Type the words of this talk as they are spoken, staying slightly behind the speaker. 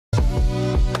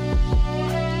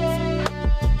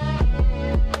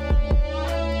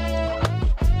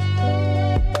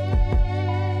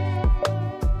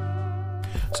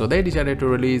So they decided to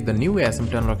release the new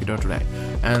SM10 locator today,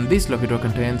 and this locator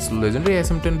contains legendary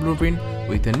SM10 blueprint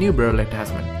with a new barrel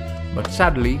attachment. But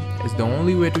sadly, it's the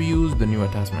only way to use the new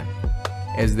attachment,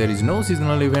 as there is no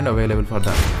seasonal event available for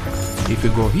that. If you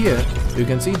go here, you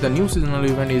can see the new seasonal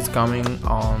event is coming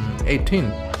on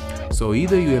 18th. So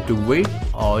either you have to wait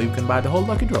or you can buy the whole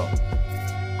lucky draw.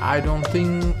 I don't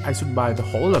think I should buy the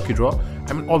whole lucky draw.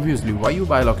 I mean, obviously, why you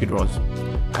buy lucky draws?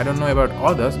 I don't know about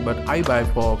others, but I buy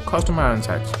for custom iron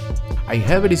sights. I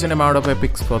have a decent amount of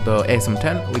epics for the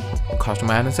SM10 with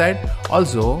custom iron sight.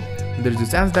 Also, there is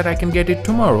a chance that I can get it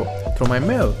tomorrow through my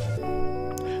mail.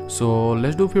 So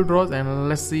let's do a few draws and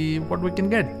let's see what we can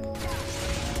get.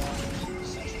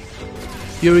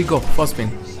 Here we go, first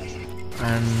spin,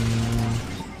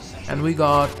 and we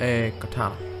got a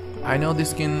katana. I know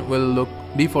this skin will look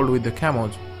default with the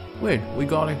camos. Wait, we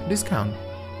got a discount.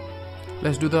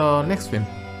 Let's do the next spin.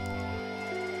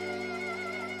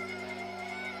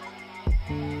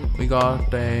 We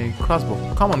got a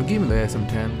crossbow. Come on, give me the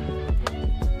SM10.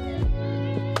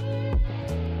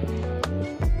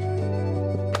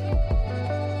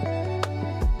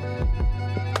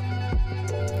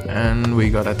 And we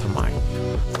got a thermite.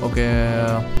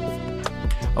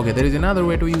 Okay, there is another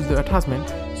way to use the attachment,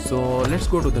 so let's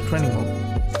go to the training mode.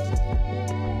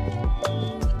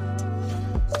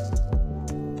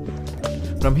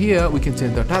 From here we can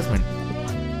change the attachment.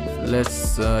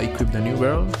 Let's equip the new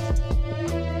barrel.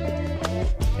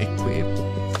 Equip.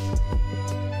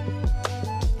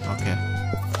 Okay.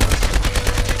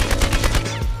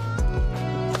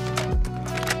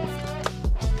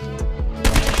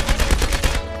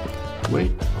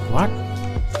 Wait, what?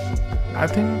 I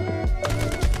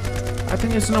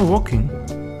think it's not working.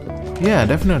 Yeah,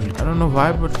 definitely. I don't know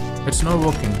why, but it's not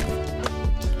working.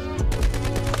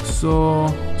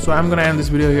 So I'm gonna end this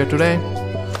video here today.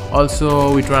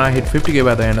 Also, we're trying to hit 50k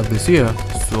by the end of this year,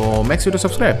 so make sure to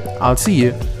subscribe. I'll see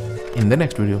you in the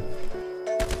next video.